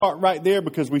Start right there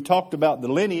because we talked about the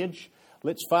lineage.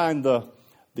 Let's find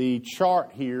the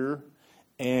chart here.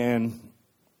 And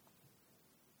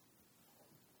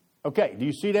okay, do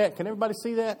you see that? Can everybody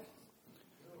see that?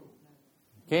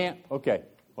 Can't? Okay.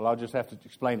 Well, I'll just have to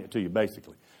explain it to you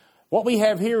basically. What we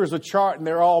have here is a chart, and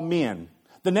they're all men.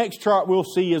 The next chart we'll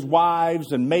see is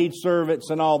wives and maidservants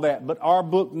and all that. But our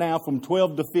book now from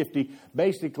 12 to 50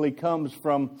 basically comes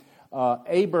from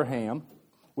Abraham,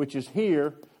 which is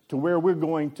here, to where we're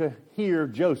going to hear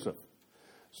Joseph.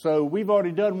 So we've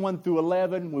already done 1 through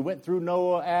 11. We went through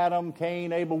Noah, Adam,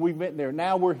 Cain, Abel. We've been there.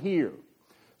 Now we're here.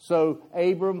 So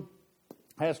Abram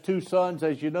has 2 sons,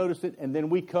 as you notice it. And then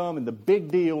we come, and the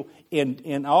big deal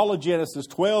in all of Genesis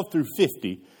 12 through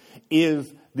 50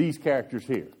 is these characters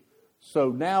here. So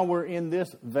now we're in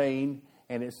this vein,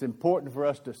 and it's important for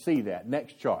us to see that.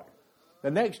 Next chart.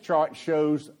 The next chart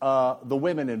shows the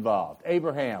women involved.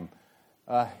 Abraham,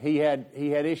 he had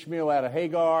Ishmael out of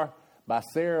Hagar. By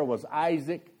Sarah was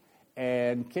Isaac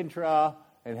and Kentra,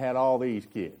 and had all these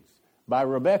kids. By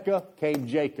Rebekah came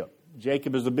Jacob.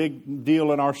 Jacob is a big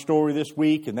deal in our story this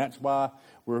week, and that's why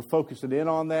we're focusing in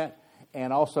on that.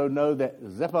 And also know that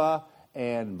Zilpah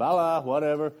and Bala,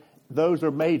 whatever, those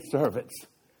are maidservants.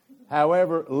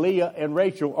 However, Leah and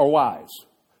Rachel are wives.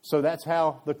 So that's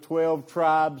how the 12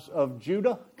 tribes of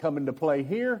Judah come into play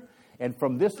here. And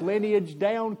from this lineage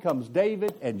down comes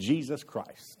David and Jesus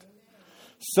Christ.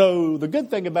 So the good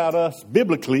thing about us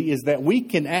biblically is that we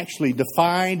can actually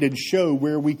define and show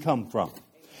where we come from.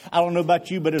 I don't know about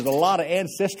you, but there's a lot of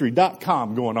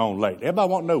Ancestry.com going on lately.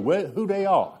 Everybody wants to know who they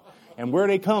are and where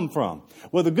they come from.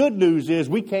 Well, the good news is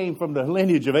we came from the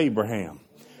lineage of Abraham.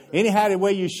 Anyhow, the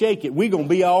way you shake it, we're going to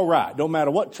be all right. Don't matter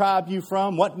what tribe you're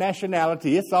from, what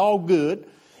nationality, it's all good.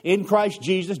 In Christ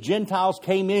Jesus, Gentiles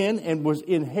came in and was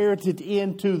inherited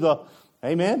into the,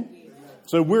 amen?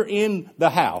 So we're in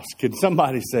the house. Can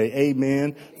somebody say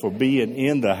amen for being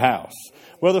in the house?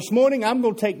 Well, this morning I'm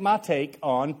going to take my take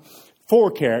on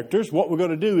 4 characters. What we're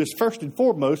going to do is, first and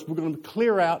foremost, we're going to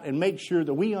clear out and make sure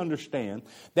that we understand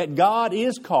that God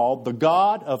is called the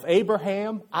God of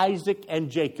Abraham, Isaac,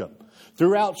 and Jacob.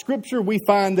 Throughout Scripture, we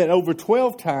find that over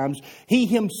 12 times, He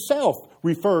Himself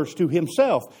refers to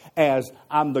Himself as,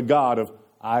 I'm the God of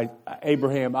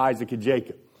Abraham, Isaac, and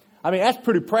Jacob. I mean, that's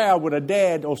pretty proud when a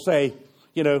dad will say,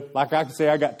 you know, like I can say,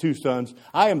 I got 2 sons.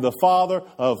 I am the father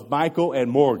of Michael and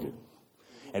Morgan.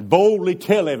 And boldly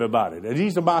tell everybody that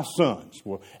these are my sons.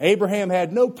 Well, Abraham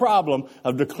had no problem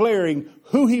of declaring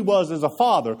who he was as a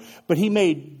father, but he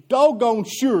made doggone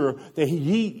sure that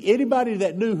anybody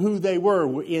that knew who they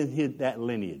were in that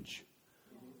lineage.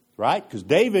 Right? Because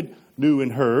David knew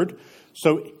and heard.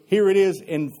 So here it is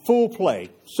in full play.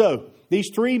 So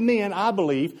these 3 men, I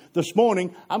believe, this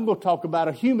morning, I'm going to talk about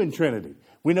a human trinity.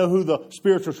 We know who the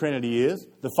spiritual trinity is,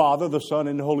 the Father, the Son,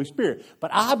 and the Holy Spirit.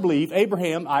 But I believe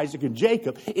Abraham, Isaac, and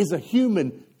Jacob is a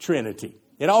human trinity.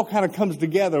 It all kind of comes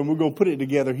together, and we're going to put it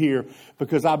together here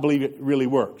because I believe it really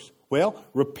works. Well,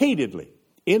 repeatedly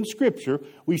in Scripture,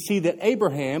 we see that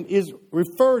Abraham is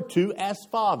referred to as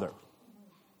father.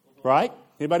 Right?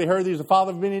 Anybody heard he's the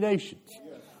father of many nations?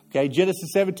 Okay,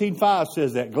 Genesis 17:5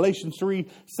 says that. Galatians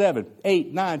 3:7,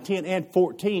 8, 9, 10, and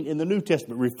 14 in the New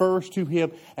Testament refers to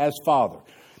him as Father.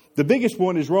 The biggest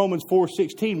one is Romans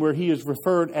 4:16, where he is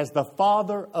referred as the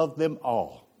Father of them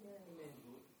all.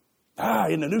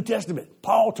 In the New Testament,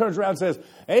 Paul turns around and says,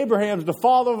 Abraham's the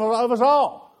father of us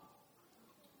all.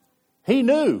 He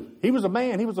knew. He was a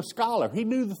man. He was a scholar. He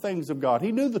knew the things of God.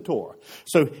 He knew the Torah.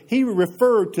 So he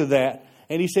referred to that,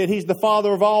 and he said he's the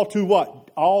father of all to what?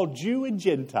 All Jew and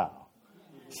Gentile.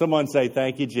 Someone say,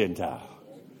 thank you, Gentile.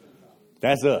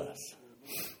 That's us.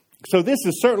 So this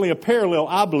is certainly a parallel,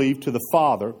 I believe, to the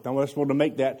Father. I just want to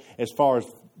make that as far as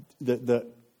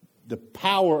the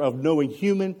power of knowing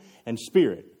human and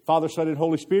spirit. Father, Son, and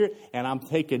Holy Spirit. And I'm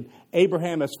taking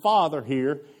Abraham as father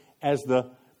here as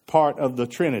the part of the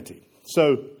Trinity.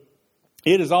 So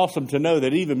it is awesome to know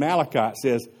that even Malachi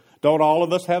says, don't all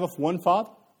of us have one Father?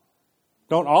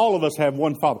 Don't all of us have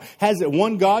one Father? Hasn't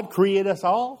one God created us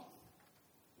all?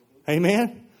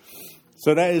 Amen?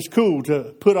 So that is cool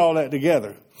to put all that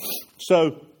together.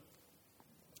 So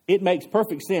it makes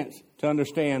perfect sense to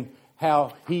understand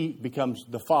how he becomes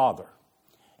the Father.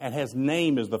 And his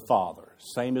name is the Father.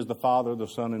 Same as the Father, the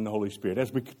Son, and the Holy Spirit.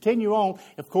 As we continue on,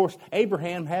 of course,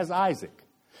 Abraham has Isaac.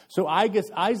 So I guess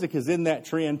Isaac is in that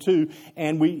trend too.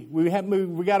 And we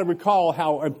got to recall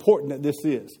how important that this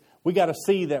is. We got to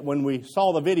see that when we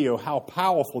saw the video, how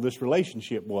powerful this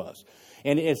relationship was.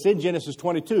 And it's in Genesis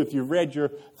 22. If you've read your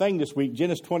thing this week,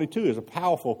 Genesis 22 is a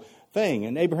powerful thing.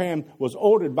 And Abraham was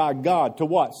ordered by God to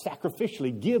what?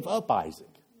 Sacrificially give up Isaac.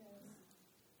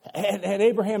 And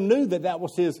Abraham knew that that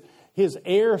was his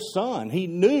heir son. He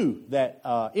knew that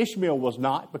Ishmael was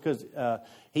not, because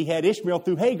he had Ishmael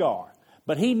through Hagar.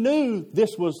 But he knew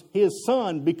this was his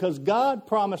son because God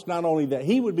promised not only that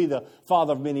he would be the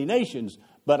father of many nations,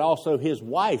 but also his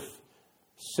wife,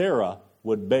 Sarah,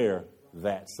 would bear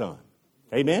that son.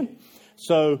 Amen?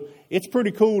 So it's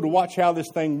pretty cool to watch how this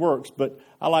thing works, but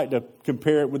I like to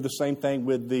compare it with the same thing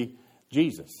with the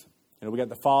Jesus. You know, we got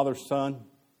the Father, Son,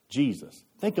 Jesus.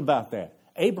 Think about that.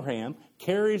 Abraham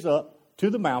carries up to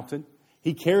the mountain.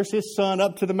 He carries his son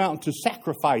up to the mountain to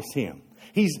sacrifice him.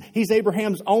 He's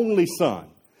Abraham's only son.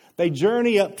 They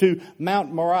journey up to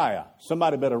Mount Moriah.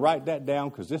 Somebody better write that down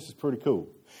because this is pretty cool.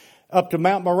 Up to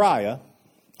Mount Moriah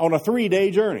on a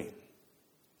 3-day journey.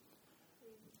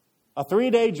 A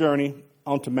 3-day journey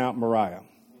onto Mount Moriah.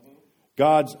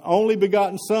 God's only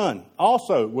begotten son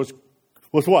also was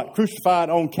what? Crucified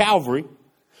on Calvary,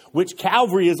 which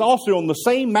Calvary is also on the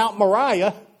same Mount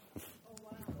Moriah.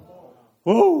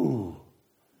 Whoa.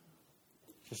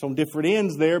 Just on different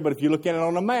ends there, but if you look at it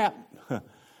on a map.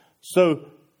 So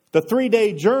the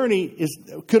 3-day journey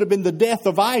could have been the death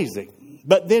of Isaac.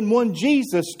 But then one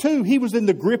Jesus too, he was in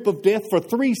the grip of death for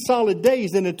 3 solid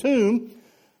days in a tomb.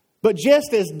 But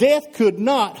just as death could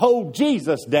not hold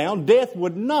Jesus down, death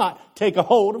would not take a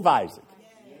hold of Isaac.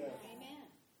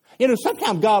 You know,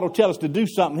 sometimes God will tell us to do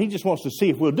something. He just wants to see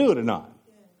if we'll do it or not.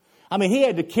 I mean, he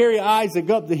had to carry Isaac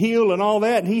up the hill and all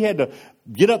that. And he had to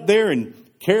get up there and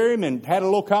carry him and had a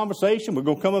little conversation. We're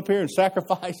going to come up here and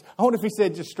sacrifice. I wonder if he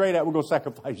said just straight out, we're going to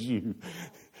sacrifice you.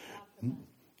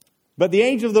 But the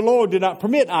angel of the Lord did not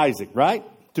permit Isaac, right,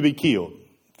 to be killed.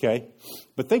 Okay.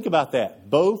 But think about that.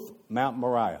 Both Mount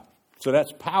Moriah. So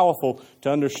that's powerful to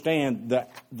understand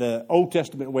the Old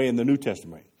Testament way and the New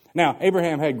Testament way. Now,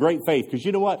 Abraham had great faith because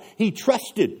you know what? He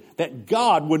trusted that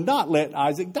God would not let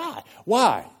Isaac die.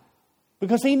 Why?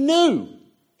 Because he knew.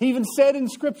 He even said in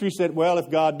Scripture, he said, well,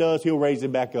 if God does, he'll raise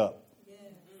him back up.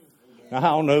 Now,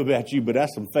 I don't know about you, but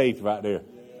that's some faith right there.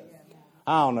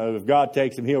 I don't know. If God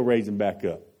takes him, he'll raise him back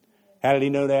up. How did he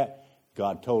know that?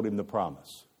 God told him the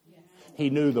promise. He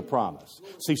knew the promise.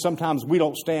 See, sometimes we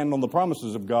don't stand on the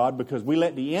promises of God because we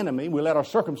let the enemy, we let our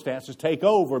circumstances take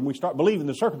over and we start believing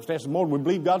the circumstances more than we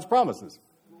believe God's promises.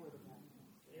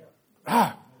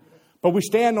 But we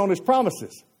stand on his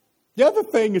promises. The other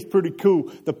thing is pretty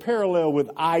cool. The parallel with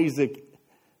Isaac,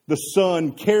 the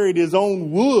son carried his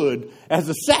own wood as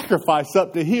a sacrifice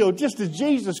up the hill, just as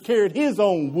Jesus carried his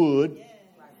own wood,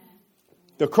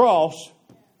 the cross.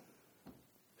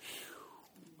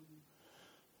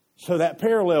 So that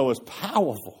parallel is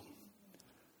powerful.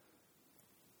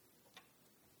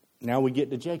 Now we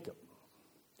get to Jacob.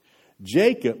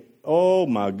 Jacob, oh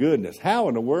my goodness. How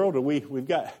in the world do we've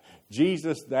got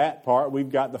Jesus, that part. We've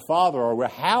got the Father. Or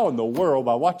how in the world,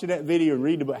 by watching that video and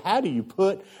reading about, how do you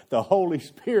put the Holy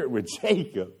Spirit with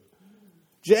Jacob?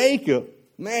 Jacob,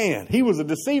 man, he was a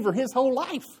deceiver his whole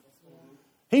life.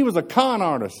 He was a con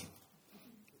artist.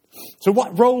 So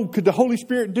what role could the Holy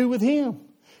Spirit do with him?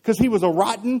 Because he was a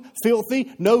rotten,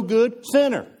 filthy, no good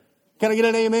sinner. Can I get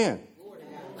an amen?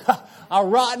 A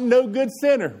rotten, no good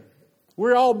sinner.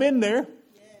 We're all been there.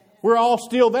 We're all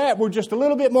still that. We're just a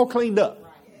little bit more cleaned up.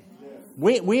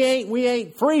 We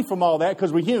ain't free from all that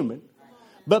because we're human.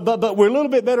 But we're a little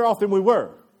bit better off than we were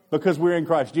because we're in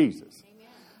Christ Jesus.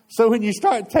 So when you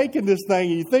start taking this thing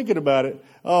and you're thinking about it,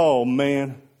 oh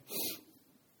man.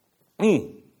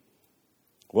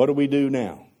 What do we do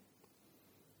now?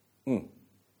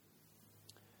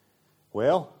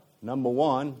 Well, number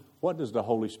one, what does the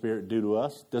Holy Spirit do to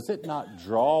us? Does it not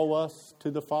draw us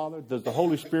to the Father? Does the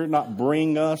Holy Spirit not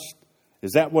bring us?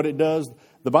 Is that what it does?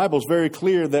 The Bible is very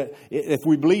clear that if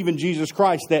we believe in Jesus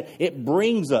Christ, that it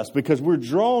brings us because we're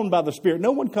drawn by the Spirit.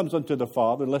 No one comes unto the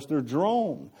Father unless they're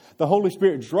drawn. The Holy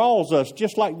Spirit draws us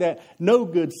just like that no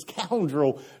good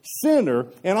scoundrel sinner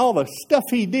and all the stuff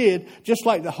he did, just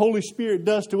like the Holy Spirit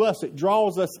does to us. It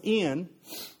draws us in.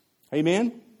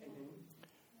 Amen?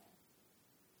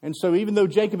 And so even though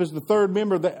Jacob is the third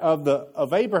member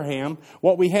of Abraham,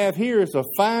 what we have here is a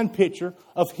fine picture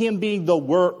of him being the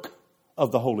work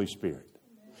of the Holy Spirit.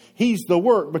 He's the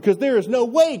work because there is no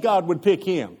way God would pick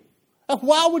him.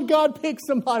 Why would God pick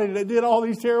somebody that did all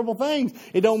these terrible things?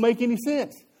 It don't make any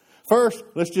sense. First,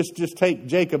 let's just take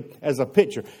Jacob as a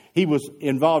picture. He was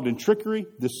involved in trickery,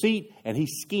 deceit, and he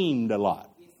schemed a lot.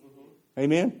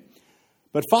 Amen?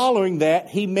 But following that,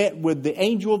 he met with the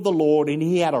angel of the Lord and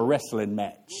he had a wrestling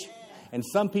match. And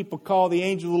some people call the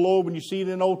angel of the Lord, when you see it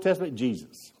in the Old Testament,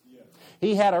 Jesus.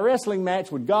 He had a wrestling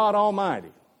match with God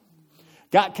Almighty.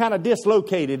 Got kind of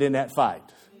dislocated in that fight.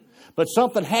 But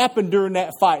something happened during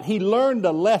that fight. He learned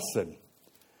a lesson.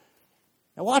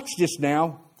 Now watch this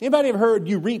now. Anybody ever heard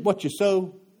you reap what you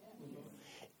sow?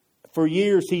 For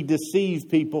years he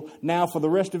deceived people. Now for the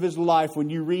rest of his life,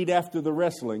 when you read after the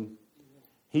wrestling,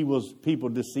 people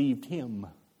deceived him.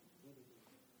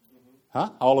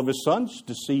 All of his sons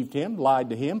deceived him,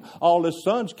 lied to him. All his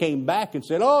sons came back and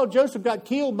said, oh, Joseph got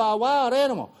killed by a wild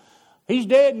animal. He's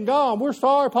dead and gone. We're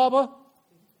sorry, Papa.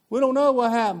 We don't know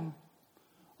what happened.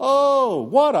 Oh,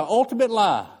 what an ultimate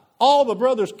lie. All the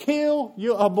brothers kill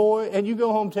a boy and you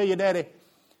go home and tell your daddy.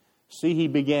 See,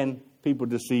 people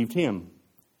deceived him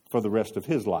for the rest of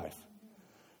his life.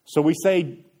 So we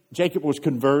say Jacob was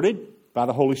converted by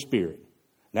the Holy Spirit.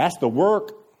 That's the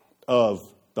work of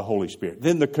the Holy Spirit.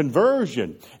 Then the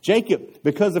conversion. Jacob,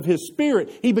 because of his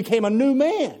spirit, he became a new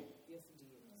man.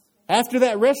 After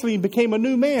that wrestling, he became a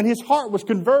new man. His heart was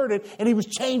converted and he was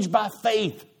changed by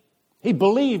faith. He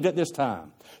believed at this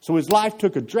time. So his life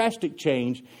took a drastic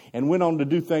change and went on to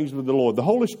do things with the Lord. The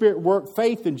Holy Spirit worked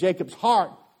faith in Jacob's heart,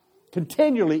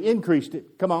 continually increased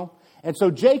it. Come on. And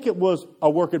so Jacob was a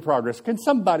work in progress. Can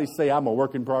somebody say, I'm a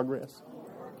work in progress?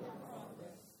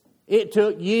 It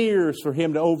took years for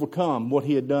him to overcome what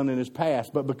he had done in his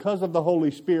past. But because of the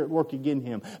Holy Spirit working in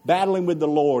him, battling with the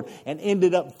Lord, and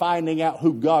ended up finding out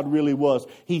who God really was,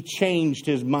 he changed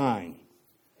his mind.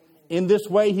 In this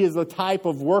way, he is a type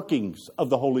of workings of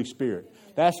the Holy Spirit.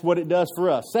 That's what it does for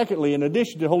us. Secondly, in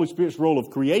addition to the Holy Spirit's role of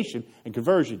creation and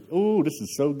conversion. Oh, this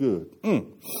is so good.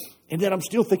 And then I'm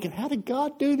still thinking, how did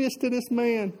God do this to this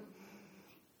man?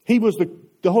 He was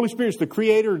the Holy Spirit's the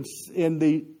creator and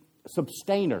the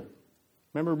sustainer.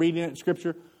 Remember reading it in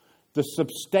Scripture? The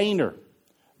sustainer,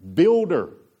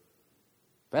 builder.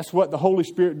 That's what the Holy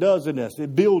Spirit does in us.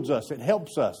 It builds us. It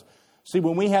helps us. See,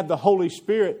 when we have the Holy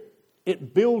Spirit,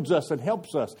 it builds us and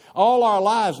helps us. All our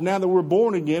lives, now that we're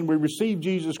born again, we received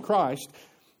Jesus Christ.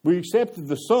 We accepted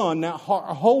the Son. Now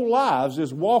our whole lives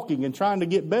is walking and trying to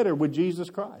get better with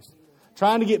Jesus Christ.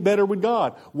 Trying to get better with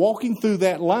God. Walking through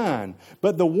that line.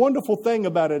 But the wonderful thing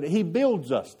about it, He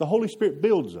builds us. The Holy Spirit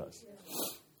builds us.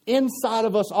 Inside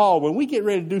of us all, when we get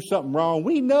ready to do something wrong,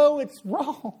 we know it's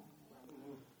wrong.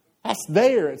 That's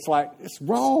there. It's like, it's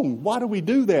wrong. Why do we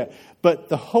do that? But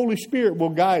the Holy Spirit will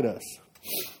guide us.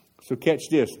 So catch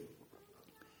this.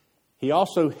 He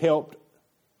also helped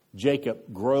Jacob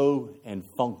grow and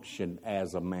function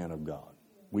as a man of God.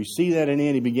 We see that in the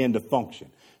end, he began to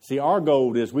function. See, our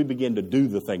goal is we begin to do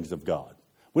the things of God.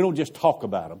 We don't just talk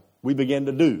about them. We begin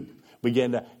to do. We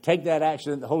begin to take that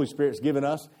action that the Holy Spirit's given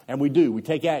us, and we do. We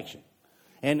take action.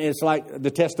 And it's like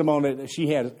the testimony that she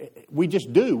had. We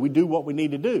just do. We do what we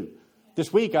need to do.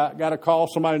 This week, I got a call.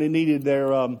 Somebody needed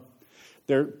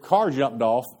their car jumped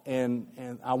off,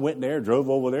 and I went there, drove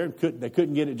over there, and they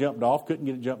couldn't get it jumped off,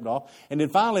 And then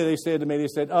finally they said to me,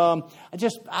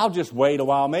 I'll just wait a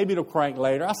while, maybe it'll crank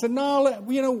later. I said, no,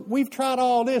 we've tried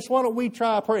all this, why don't we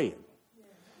try praying?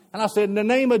 And I said, in the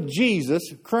name of Jesus,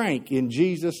 crank in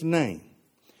Jesus' name.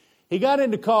 He got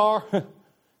in the car,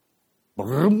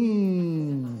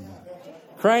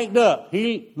 cranked up.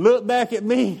 He looked back at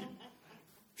me,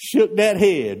 shook that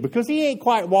head, because he ain't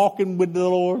quite walking with the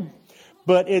Lord.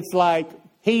 But it's like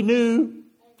he knew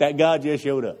that God just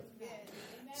showed up.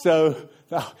 So,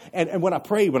 and when I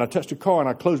prayed, when I touched the car and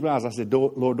I closed my eyes, I said,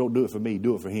 Lord, don't do it for me.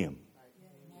 Do it for him.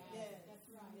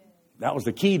 That was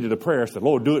the key to the prayer. I said,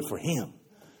 Lord, do it for him.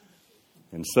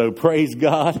 And so, praise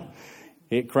God,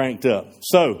 it cranked up.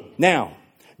 So, now,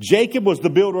 Jacob was the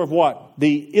builder of what?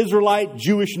 The Israelite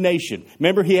Jewish nation.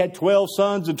 Remember, he had 12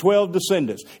 sons and 12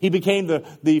 descendants. He became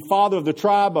the father of the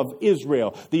tribe of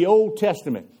Israel. The Old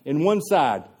Testament in one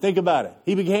side. Think about it.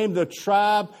 He became the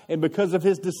tribe, and because of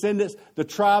his descendants, the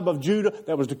tribe of Judah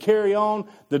that was to carry on,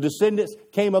 the descendants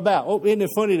came about. Oh, isn't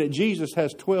it funny that Jesus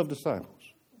has 12 disciples?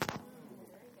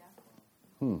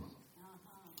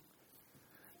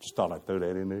 Just thought I'd throw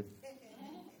that in there.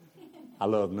 I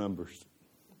love numbers,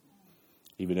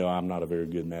 even though I'm not a very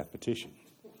good mathematician.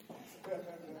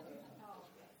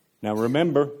 Now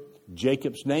remember,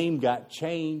 Jacob's name got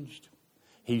changed.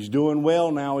 He's doing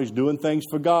well now. He's doing things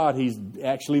for God. He's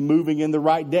actually moving in the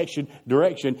right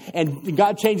direction. And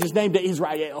God changed his name to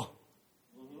Israel.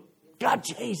 God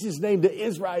changed his name to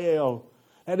Israel.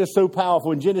 That is so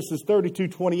powerful. In Genesis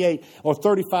 32:28 or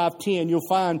 35:10, you'll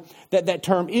find that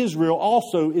term Israel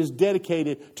also is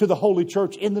dedicated to the Holy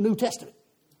Church in the New Testament.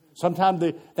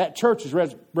 Sometimes that church is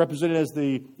represented as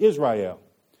the Israel.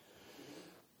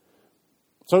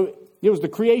 So it was the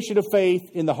creation of faith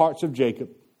in the hearts of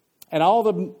Jacob and all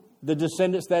the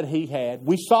descendants that he had.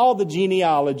 We saw the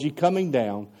genealogy coming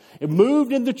down. It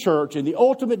moved in the church, and the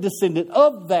ultimate descendant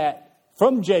of that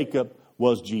from Jacob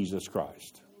was Jesus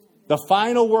Christ. The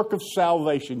final work of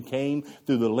salvation came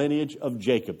through the lineage of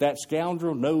Jacob. That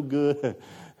scoundrel, no good.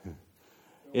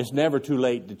 It's never too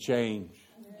late to change.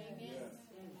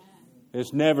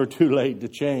 It's never too late to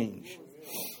change.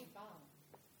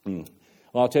 Well,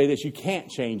 I'll tell you this, you can't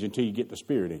change until you get the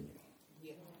Spirit in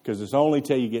you. Because it's only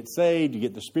till you get saved, you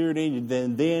get the Spirit in you,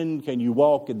 then can you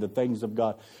walk in the things of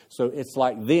God. So it's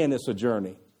like then it's a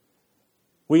journey.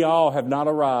 We all have not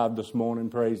arrived this morning,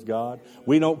 praise God.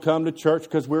 We don't come to church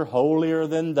because we're holier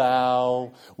than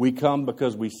thou. We come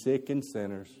because we're sick and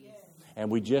sinners. And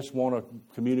we just want to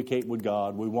communicate with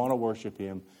God. We want to worship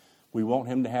Him. We want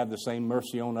Him to have the same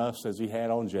mercy on us as He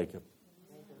had on Jacob.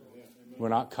 We're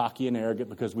not cocky and arrogant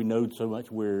because we know so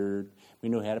much word. We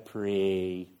know how to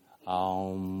pray.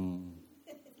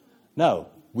 No,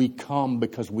 we come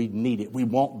because we need it. We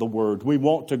want the word. We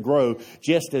want to grow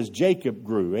just as Jacob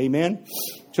grew. Amen?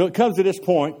 So it comes to this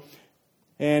point,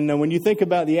 and when you think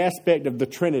about the aspect of the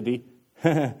Trinity,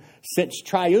 since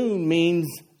triune means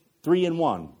 3 in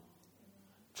 1.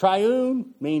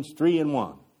 Triune means 3 in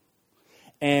 1.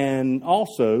 And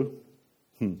also,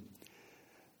 it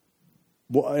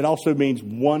also means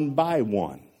 1 by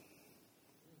 1.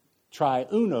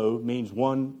 Triuno means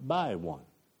 1 by 1.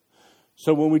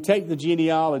 So when we take the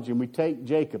genealogy and we take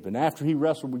Jacob, and after he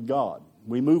wrestled with God,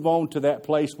 we move on to that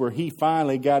place where he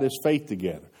finally got his faith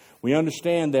together. We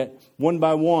understand that 1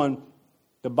 by 1,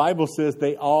 the Bible says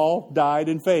they all died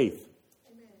in faith.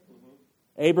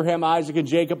 Abraham, Isaac, and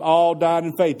Jacob all died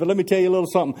in faith. But let me tell you a little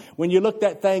something. When you look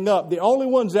that thing up, the only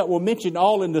ones that were mentioned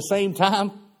all in the same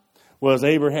time was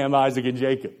Abraham, Isaac, and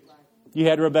Jacob. You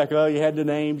had Rebekah, you had the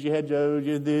names, you had Joe,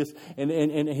 you had this, and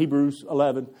Hebrews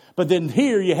 11. But then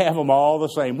here you have them all the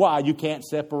same. Why? You can't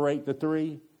separate the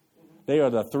three. They are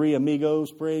the three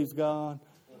amigos, praise God.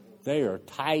 They are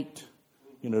tight.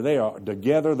 They are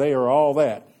together. They are all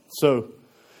that. So,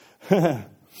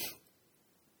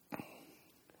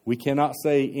 we cannot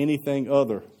say anything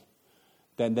other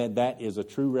than that is a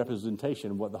true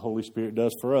representation of what the Holy Spirit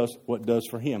does for us, what it does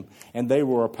for Him. And they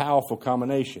were a powerful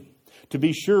combination. To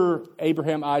be sure,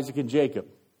 Abraham, Isaac, and Jacob,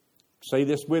 say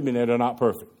this with me, they're not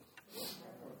perfect.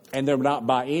 And they're not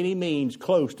by any means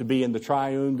close to being the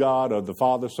triune God of the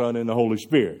Father, Son, and the Holy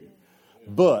Spirit.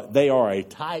 But they are a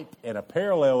type and a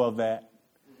parallel of that.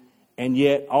 And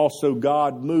yet also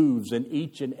God moves in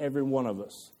each and every one of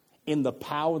us. In the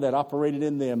power that operated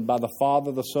in them by the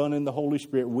Father, the Son, and the Holy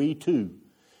Spirit, we too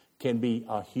can be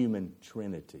a human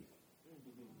trinity.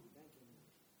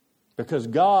 Because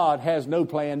God has no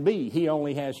plan B. He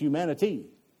only has humanity.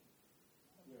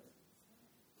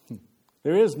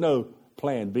 There is no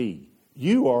plan B.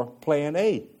 You are plan A.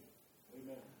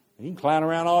 Amen. You can clown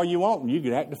around all you want and you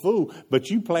can act a fool, but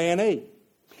you plan A.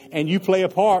 And you play a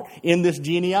part in this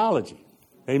genealogy.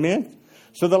 Amen?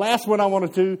 So the last one I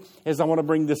want to do is I want to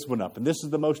bring this one up. And this is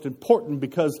the most important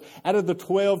because out of the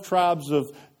 12 tribes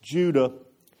of Judah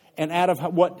and out of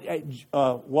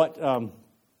what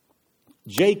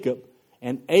Jacob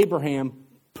and Abraham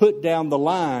put down the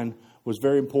line was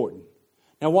very important.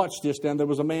 Now watch this. Now there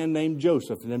was a man named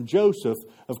Joseph. And then Joseph,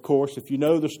 of course, if you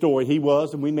know the story,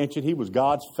 and we mentioned he was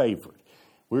God's favorite.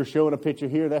 We're showing a picture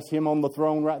here. That's him on the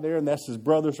throne right there. And that's his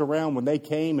brothers around when they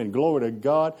came. And glory to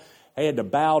God, they had to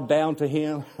bow down to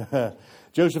him.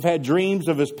 Joseph had dreams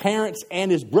of his parents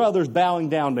and his brothers bowing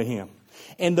down to him.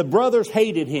 And the brothers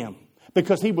hated him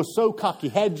because he was so cocky,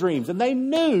 had dreams. And they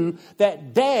knew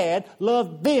that Dad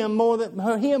loved him more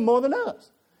than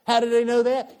us. How did they know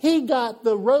that? He got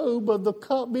the robe of the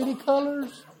bitty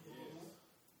colors.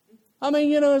 I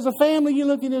mean, as a family, you're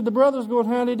looking at the brothers going,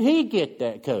 how did he get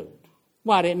that coat?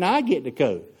 Why didn't I get the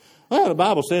coat? Well, the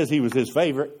Bible says he was his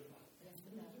favorite.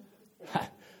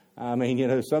 I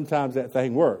mean, sometimes that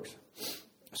thing works.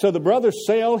 So the brothers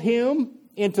sell him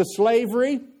into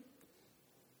slavery.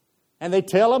 And they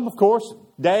tell him, of course,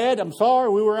 Dad, I'm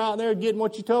sorry, we were out there getting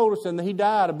what you told us. And he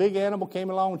died. A big animal came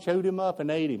along and chewed him up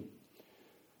and ate him.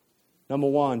 Number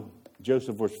one,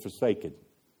 Joseph was forsaken.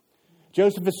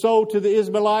 Joseph is sold to the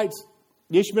Ishmaelites,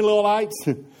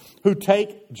 who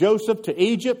take Joseph to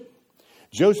Egypt.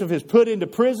 Joseph is put into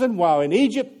prison while in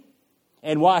Egypt.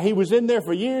 And while he was in there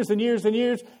for years and years and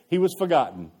years, he was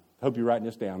forgotten. I hope you're writing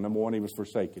this down. Number one, he was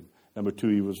forsaken. Number two,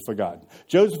 he was forgotten.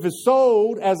 Joseph is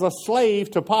sold as a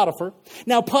slave to Potiphar.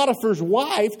 Now, Potiphar's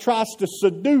wife tries to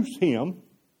seduce him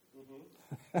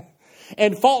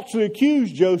and falsely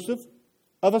accuse Joseph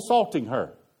of assaulting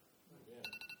her.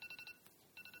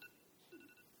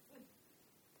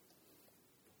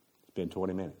 It's been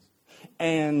 20 minutes.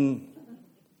 And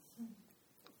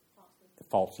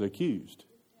falsely accused.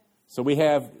 So we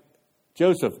have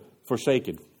Joseph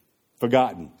forsaken.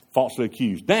 forgotten, falsely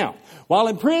accused. Now, while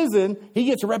in prison, he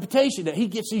gets a reputation that he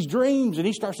gets these dreams and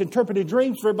he starts interpreting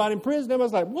dreams for everybody in prison.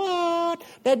 Everybody's like, what?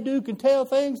 That dude can tell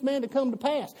things, man, to come to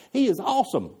pass. He is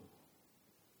awesome.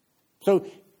 So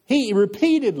he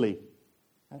repeatedly,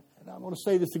 and I want to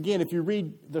say this again, if you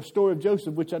read the story of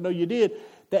Joseph, which I know you did,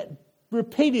 that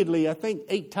repeatedly, I think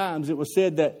 8 times it was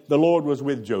said that the Lord was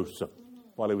with Joseph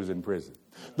while he was in prison.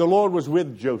 The Lord was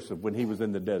with Joseph when he was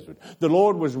in the desert. The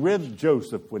Lord was with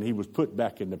Joseph when he was put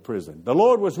back into prison. The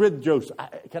Lord was with Joseph.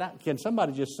 Can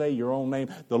somebody just say your own name?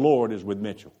 The Lord is with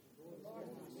Mitchell.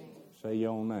 Say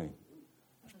your own name.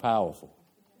 It's powerful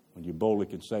when you boldly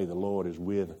can say the Lord is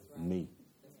with me.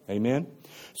 Amen.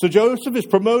 So Joseph is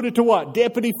promoted to what?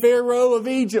 Deputy Pharaoh of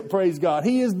Egypt, praise God.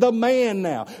 He is the man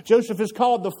now. Joseph is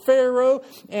called the Pharaoh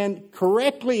and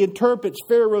correctly interprets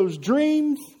Pharaoh's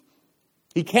dreams.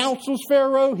 He counsels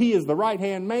Pharaoh. He is the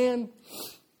right-hand man.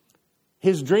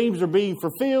 His dreams are being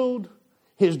fulfilled.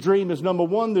 His dream is, number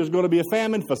one, there's going to be a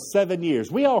famine for 7 years.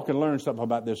 We all can learn something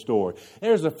about this story.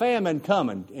 There's a famine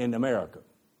coming in America.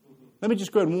 Let me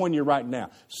just go ahead and warn you right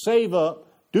now. Save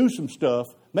up, do some stuff,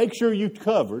 make sure you're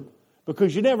covered,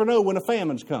 because you never know when a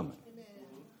famine's coming.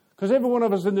 Because every one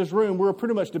of us in this room, we're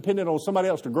pretty much dependent on somebody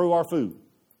else to grow our food.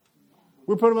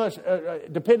 We're pretty much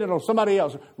dependent on somebody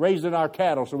else raising our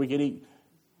cattle so we can eat.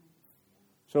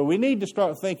 So we need to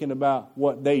start thinking about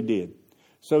what they did.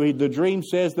 So the dream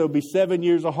says there'll be 7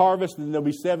 years of harvest and there'll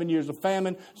be 7 years of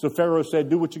famine. So Pharaoh said,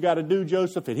 do what you got to do,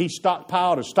 Joseph. And he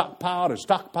stockpiled and stockpiled and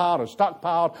stockpiled and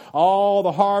stockpiled all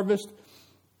the harvest.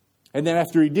 And then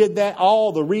after he did that,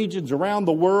 all the regions around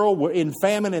the world were in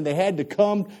famine and they had to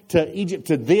come to Egypt,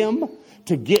 to them,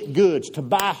 to get goods, to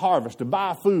buy harvest, to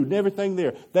buy food and everything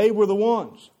there. They were the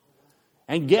ones.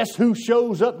 And guess who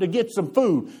shows up to get some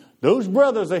food? Those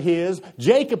brothers of his.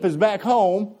 Jacob is back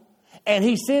home, and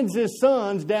he sends his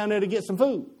sons down there to get some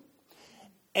food.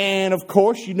 And, of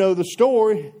course, you know the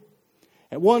story.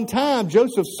 At one time,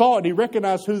 Joseph saw it. He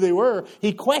recognized who they were.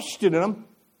 He questioned them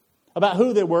about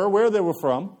who they were, where they were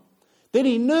from. Then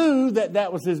he knew that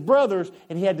that was his brothers,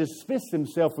 and he had to dismiss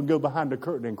himself and go behind the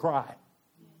curtain and cry.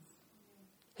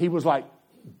 He was like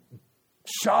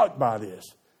shocked by this.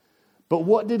 But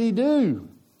what did he do?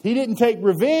 He didn't take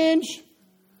revenge.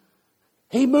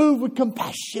 He moved with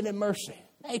compassion and mercy.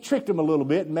 They tricked him a little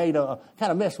bit and made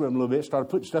kind of messed with him a little bit. Started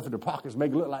putting stuff in their pockets,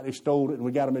 make it look like they stole it, and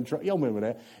we got them in trouble. Y'all remember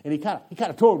that? And he kind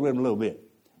of toyed with him a little bit.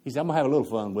 He said, "I'm gonna have a little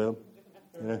fun with them."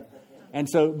 Yeah. And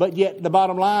so, but yet the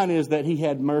bottom line is that he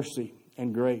had mercy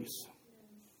and grace.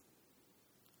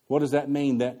 What does that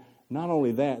mean? That not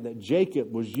only that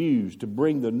Jacob was used to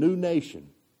bring the new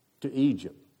nation to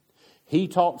Egypt. He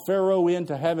talked Pharaoh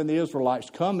into having the Israelites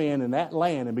come in that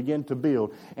land and begin to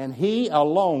build. And he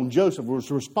alone, Joseph, was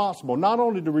responsible not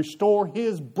only to restore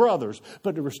his brothers,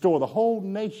 but to restore the whole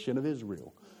nation of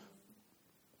Israel.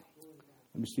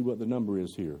 Let me see what the number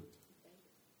is here.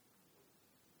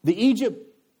 The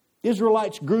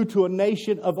Israelites grew to a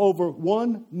nation of over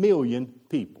 1 million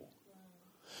people.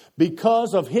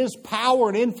 Because of his power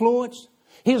and influence,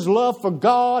 his love for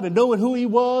God and knowing who he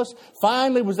was,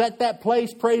 finally was at that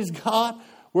place, praise God,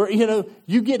 where,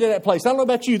 you get to that place. I don't know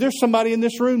about you. There's somebody in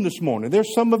this room this morning.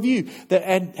 There's some of you that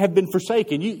have been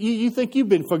forsaken. You think you've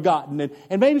been forgotten,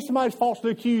 and maybe somebody's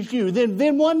falsely accused you.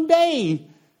 Then one day,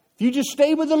 if you just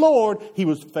stay with the Lord, he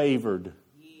was favored.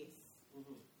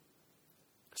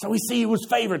 So we see he was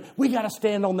favored. We got to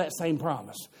stand on that same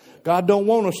promise. God don't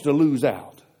want us to lose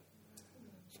out.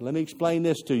 Let me explain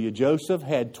this to you. Joseph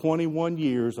had 21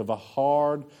 years of a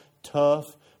hard, tough,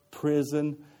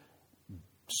 prison,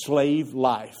 slave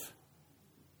life.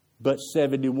 But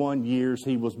 71 years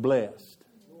he was blessed.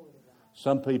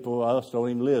 Some people, us, don't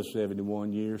even live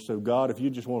 71 years. So God, if you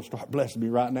just want to start blessing me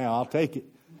right now, I'll take it.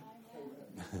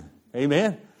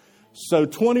 Amen. So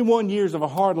 21 years of a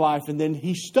hard life, and then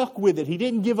he stuck with it. He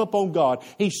didn't give up on God.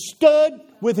 He stood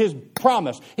with his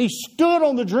promise. He stood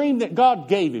on the dream that God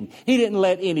gave him. He didn't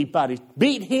let anybody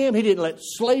beat him. He didn't let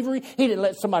slavery. He didn't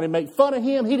let somebody make fun of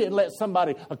him. He didn't let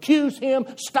somebody accuse him,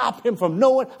 stop him from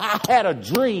knowing, I had a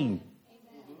dream.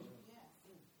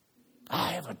 I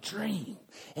have a dream,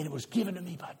 and it was given to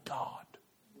me by God.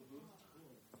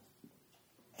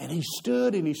 And he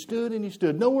stood and he stood and he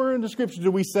stood. Nowhere in the scriptures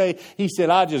do we say, he said,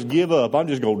 I just give up. I'm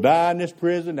just going to die in this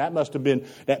prison. That must have been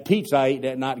that pizza I ate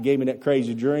that night that gave me that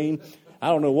crazy dream. I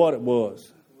don't know what it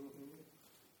was.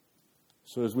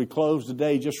 So as we close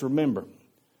today, just remember,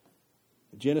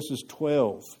 Genesis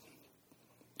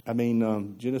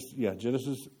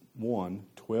 1,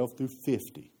 12 through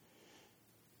 50.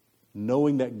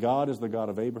 Knowing that God is the God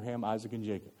of Abraham, Isaac, and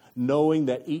Jacob. Knowing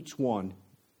that each one,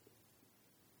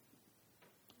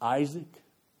 Isaac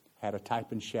had a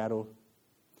type and shadow.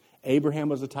 Abraham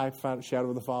was a type and shadow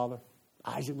of the Father.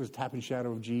 Isaac was a type and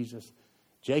shadow of Jesus.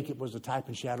 Jacob was a type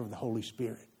and shadow of the Holy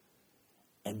Spirit.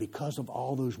 And because of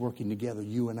all those working together,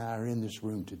 you and I are in this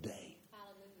room today.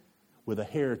 Hallelujah. With a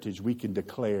heritage we can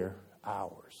declare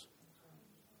ours.